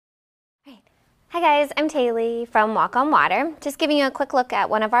Hi guys, I'm Taylor from Walk on Water. Just giving you a quick look at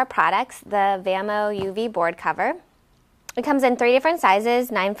one of our products, the Vamo UV board cover. It comes in 3 different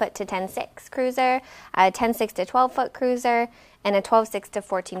sizes, 9-foot to 10.6 cruiser, a 10.6 to 12-foot cruiser, and a 12.6 to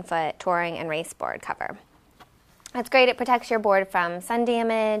 14-foot touring and race board cover. It's great. It protects your board from sun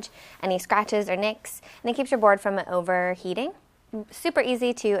damage, any scratches or nicks, and it keeps your board from overheating. Super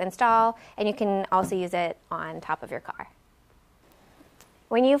easy to install, and you can also use it on top of your car.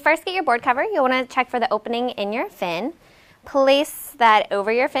 When you first get your board cover, you'll want to check for the opening in your fin. Place that over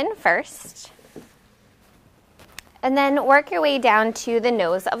your fin first. And then work your way down to the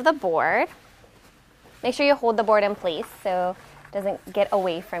nose of the board. Make sure you hold the board in place so it doesn't get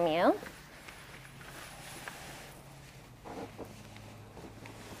away from you.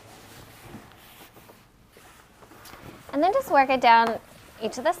 And then just work it down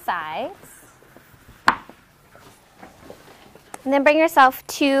each of the sides. And then bring yourself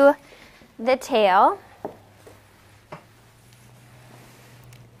to the tail.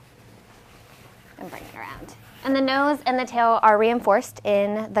 And bring it around. And the nose and the tail are reinforced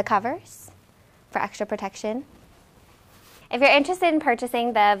in the covers for extra protection. If you're interested in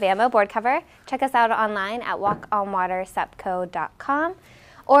purchasing the Vamo board cover, check us out online at walkonwatersupco.com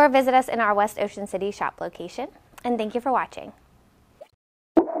or visit us in our West Ocean City shop location. And thank you for watching.